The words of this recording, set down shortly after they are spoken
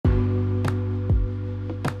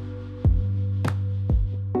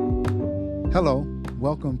Hello,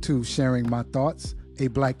 welcome to Sharing My Thoughts, a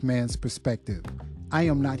Black Man's Perspective. I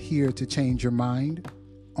am not here to change your mind,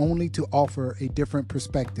 only to offer a different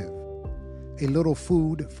perspective, a little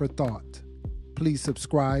food for thought. Please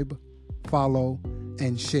subscribe, follow,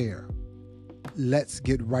 and share. Let's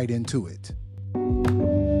get right into it.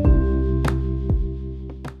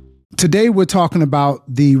 Today we're talking about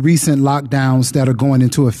the recent lockdowns that are going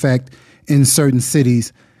into effect in certain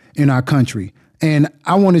cities in our country. And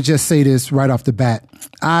I want to just say this right off the bat.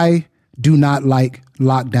 I do not like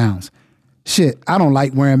lockdowns. Shit, I don't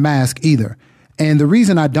like wearing masks either. And the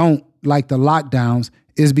reason I don't like the lockdowns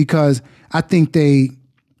is because I think they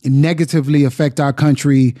negatively affect our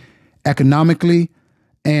country economically.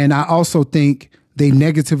 And I also think they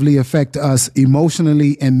negatively affect us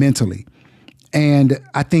emotionally and mentally. And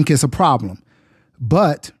I think it's a problem.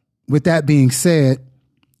 But with that being said,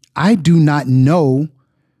 I do not know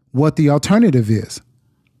what the alternative is.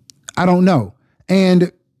 I don't know.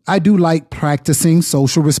 And I do like practicing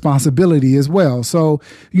social responsibility as well. So,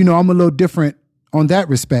 I'm a little different on that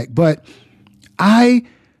respect, but I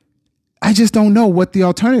just don't know what the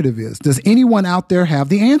alternative is. Does anyone out there have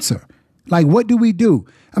the answer? Like, what do we do?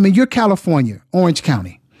 I mean, you're California, Orange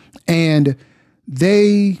County, and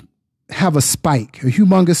they have a spike, a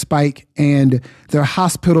humongous spike, and their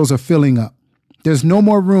hospitals are filling up. There's no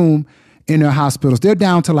more room in their hospitals. They're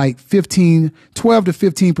down to like 12 to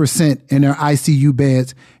 15% in their ICU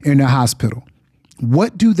beds in their hospital.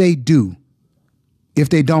 What do they do if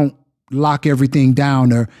they don't lock everything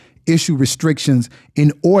down or issue restrictions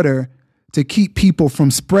in order to keep people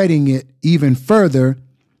from spreading it even further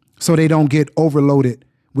so they don't get overloaded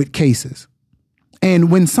with cases? And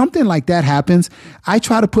when something like that happens, I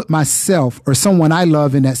try to put myself or someone I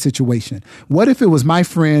love in that situation. What if it was my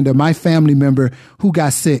friend or my family member who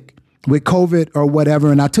got sick with COVID or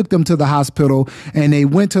whatever, and I took them to the hospital and they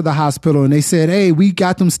went to the hospital and they said, hey, we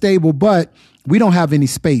got them stable, but we don't have any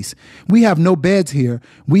space. We have no beds here.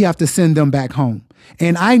 We have to send them back home.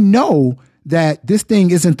 And I know that this thing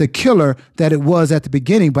isn't the killer that it was at the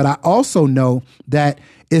beginning, but I also know that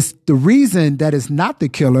it's the reason that it's not the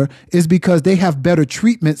killer is because they have better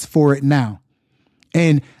treatments for it now.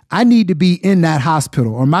 And I need to be in that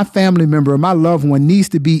hospital, or my family member or my loved one needs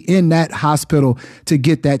to be in that hospital to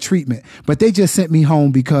get that treatment. But they just sent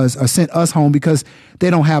sent us home because they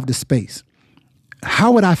don't have the space.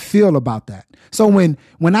 How would I feel about that? So when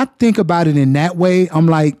I think about it in that way, I'm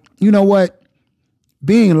like, you know what?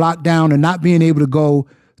 Being locked down and not being able to go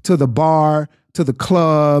to the bar, to the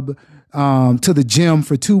club, to the gym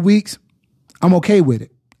for 2 weeks, I'm okay with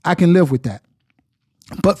it. I can live with that.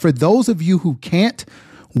 But for those of you who can't,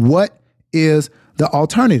 what is the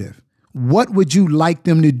alternative? What would you like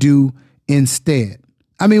them to do instead?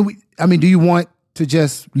 I mean, do you want to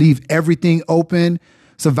just leave everything open,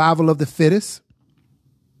 survival of the fittest?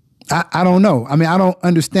 I don't know. I mean, I don't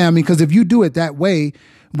understand. Because if you do it that way,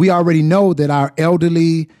 we already know that our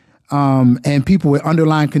elderly and people with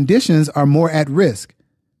underlying conditions are more at risk.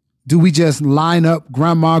 Do we just line up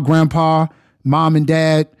grandma, grandpa, mom and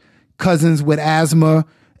dad, cousins with asthma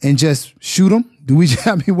and just shoot them?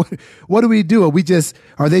 What do we do?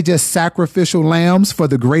 Are they just sacrificial lambs for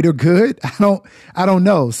the greater good? I don't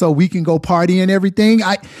know. So we can go party and everything.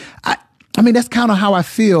 I mean, that's kind of how I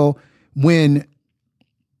feel when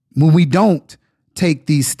we don't take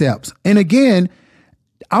these steps. And again,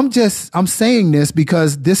 I'm saying this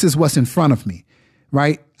because this is what's in front of me,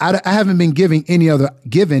 right? I haven't been given any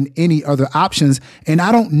other options, and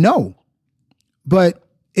I don't know. But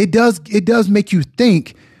it does make you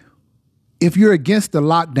think, if you're against the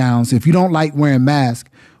lockdowns, if you don't like wearing masks,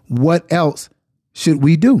 what else should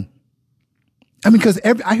we do? I mean, because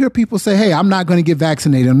I hear people say, hey, I'm not going to get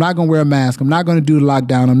vaccinated. I'm not going to wear a mask. I'm not going to do the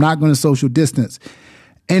lockdown. I'm not going to social distance.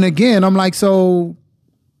 And again, I'm like, so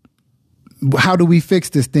how do we fix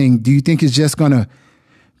this thing? Do you think it's just going to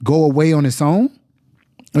go away on its own?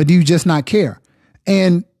 Or do you just not care?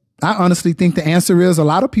 And I honestly think the answer is a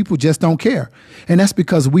lot of people just don't care. And that's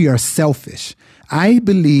because we are selfish. I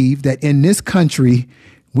believe that in this country,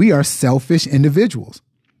 we are selfish individuals.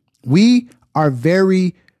 We are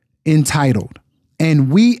very entitled.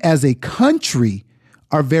 And we as a country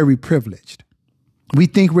are very privileged. We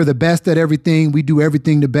think we're the best at everything. We do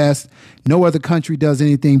everything the best. No other country does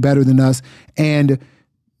anything better than us. And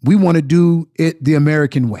we want to do it the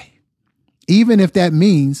American way. Even if that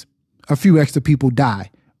means a few extra people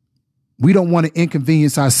die. We don't want to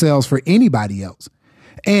inconvenience ourselves for anybody else.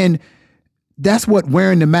 And that's what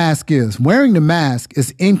wearing the mask is. Wearing the mask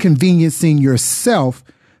is inconveniencing yourself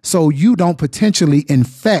so you don't potentially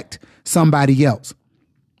infect somebody else.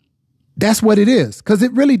 That's what it is. Because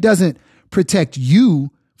it really doesn't protect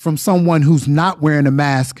you from someone who's not wearing a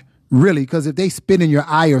mask, really, because if they spit in your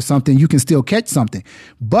eye or something, you can still catch something.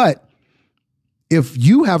 But if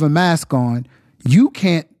you have a mask on, you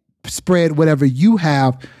can't spread whatever you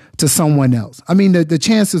have to someone else. I mean, the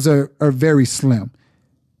chances are very slim.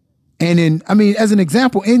 And as an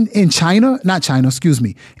example, in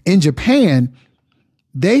Japan,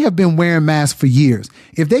 they have been wearing masks for years.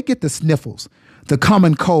 If they get the sniffles, the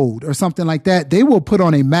common cold or something like that, they will put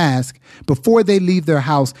on a mask before they leave their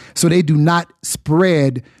house so they do not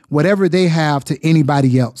spread whatever they have to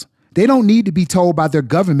anybody else. They don't need to be told by their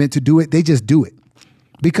government to do it. They just do it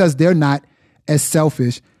because they're not as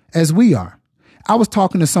selfish as we are. I was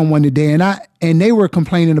talking to someone today and they were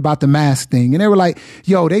complaining about the mask thing. And they were like,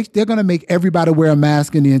 yo, they're going to make everybody wear a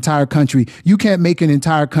mask in the entire country. You can't make an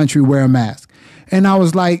entire country wear a mask. And I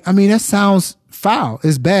was like, I mean, that sounds foul.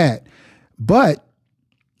 It's bad. But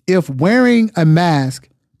if wearing a mask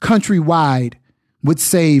countrywide would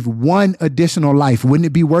save one additional life, wouldn't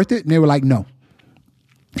it be worth it? And they were like, no,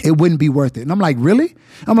 it wouldn't be worth it. And I'm like, really?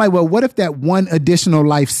 I'm like, well, what if that one additional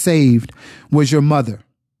life saved was your mother,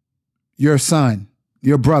 your son,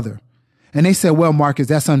 your brother? And they said, well, Marcus,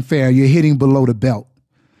 that's unfair. You're hitting below the belt.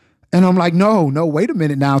 And I'm like, no, wait a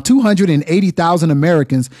minute now. 280,000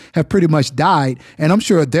 Americans have pretty much died. And I'm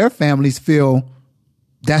sure their families feel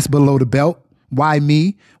that's below the belt. Why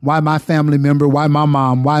me? Why my family member? Why my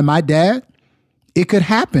mom? Why my dad? It could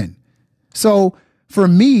happen. So for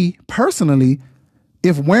me personally,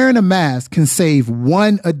 if wearing a mask can save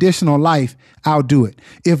one additional life, I'll do it.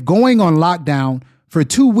 If going on lockdown for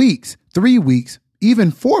 2 weeks, 3 weeks,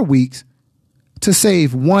 even 4 weeks to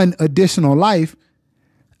save one additional life,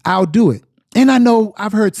 I'll do it. And I know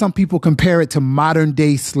I've heard some people compare it to modern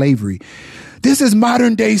day slavery. This is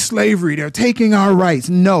modern day slavery. They're taking our rights.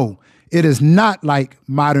 No, it is not like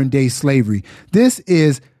modern day slavery. This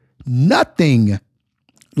is nothing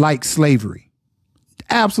like slavery.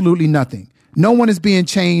 Absolutely nothing. No one is being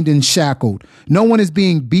chained and shackled. No one is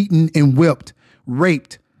being beaten and whipped,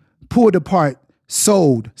 raped, pulled apart,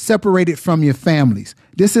 sold, separated from your families.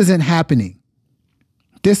 This isn't happening.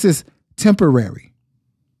 This is temporary.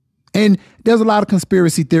 And there's a lot of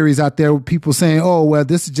conspiracy theories out there with people saying, oh, well,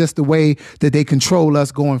 this is just the way that they control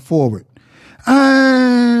us going forward.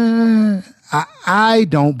 I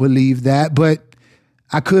don't believe that, but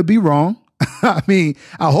I could be wrong. I mean,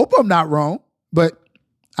 I hope I'm not wrong, but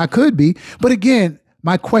I could be. But again,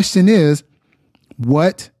 my question is,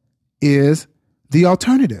 what is the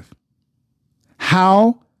alternative?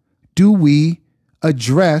 How do we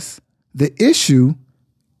address the issue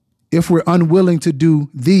if we're unwilling to do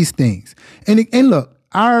these things? And look,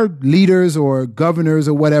 our leaders or governors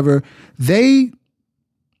or whatever, they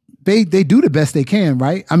do the best they can,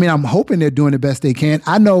 right? I mean, I'm hoping they're doing the best they can.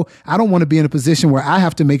 I know I don't want to be in a position where I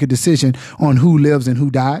have to make a decision on who lives and who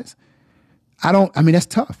dies. That's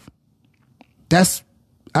tough.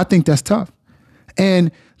 I think that's tough.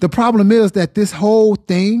 And the problem is that this whole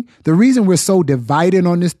thing, the reason we're so divided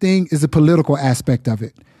on this thing is the political aspect of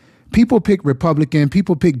it. People pick Republican,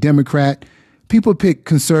 people pick Democrat, people pick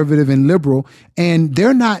conservative and liberal, and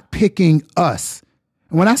they're not picking us.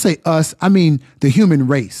 And when I say us, I mean the human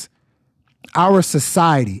race, our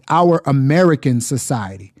society, our American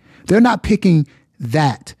society. They're not picking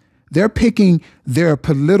that. They're picking their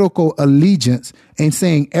political allegiance and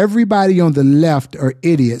saying everybody on the left are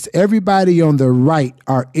idiots. Everybody on the right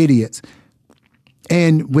are idiots.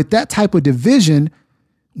 And with that type of division,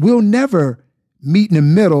 we'll never meet in the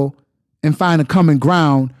middle and find a common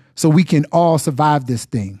ground so we can all survive this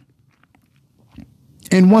thing.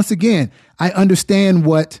 And once again, I understand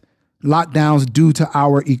what lockdowns do to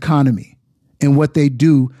our economy and what they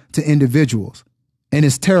do to individuals. And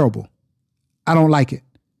it's terrible. I don't like it.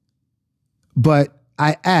 But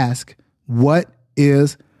I ask, what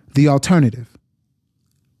is the alternative?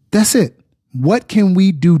 That's it. What can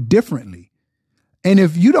we do differently? And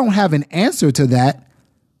if you don't have an answer to that,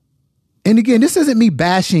 and again, this isn't me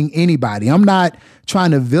bashing anybody. I'm not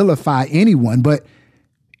trying to vilify anyone. But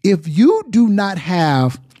if you do not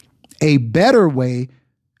have a better way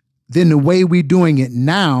than the way we're doing it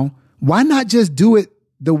now, why not just do it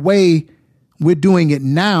the way we're doing it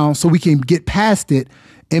now so we can get past it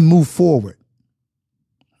and move forward?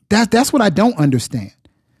 That's what I don't understand.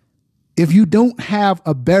 If you don't have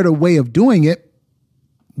a better way of doing it,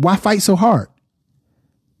 why fight so hard?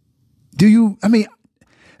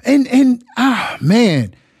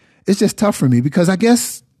 Man, it's just tough for me because I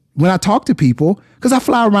guess when I talk to people, because I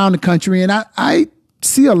fly around the country and I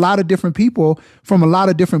see a lot of different people from a lot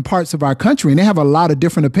of different parts of our country, and they have a lot of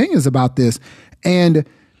different opinions about this. And,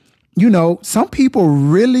 some people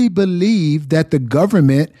really believe that the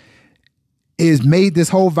government is made this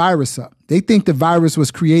whole virus up. They think the virus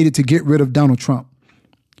was created to get rid of Donald Trump.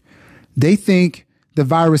 They think the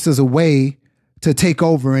virus is a way to take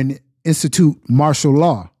over and institute martial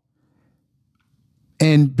law.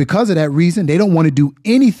 And because of that reason, they don't want to do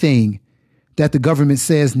anything that the government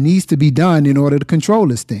says needs to be done in order to control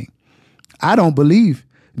this thing. I don't believe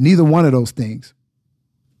neither one of those things.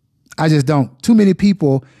 I just don't. Too many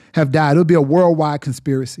people have died. It'll be a worldwide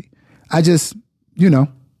conspiracy. I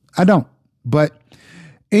don't. But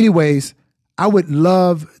anyways, I would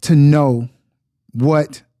love to know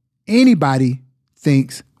what anybody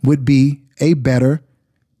thinks would be a better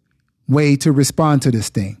way to respond to this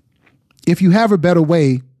thing. If you have a better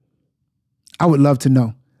way, I would love to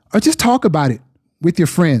know. Or just talk about it with your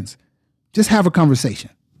friends. Just have a conversation.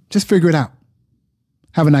 Just figure it out.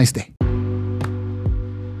 Have a nice day.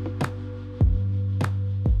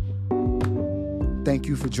 Thank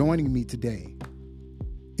you for joining me today.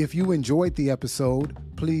 If you enjoyed the episode,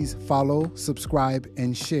 please follow, subscribe,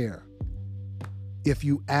 and share. If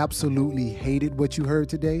you absolutely hated what you heard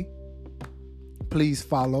today, please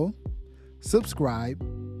follow, subscribe,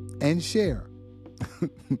 and share.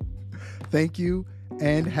 Thank you,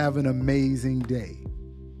 and have an amazing day.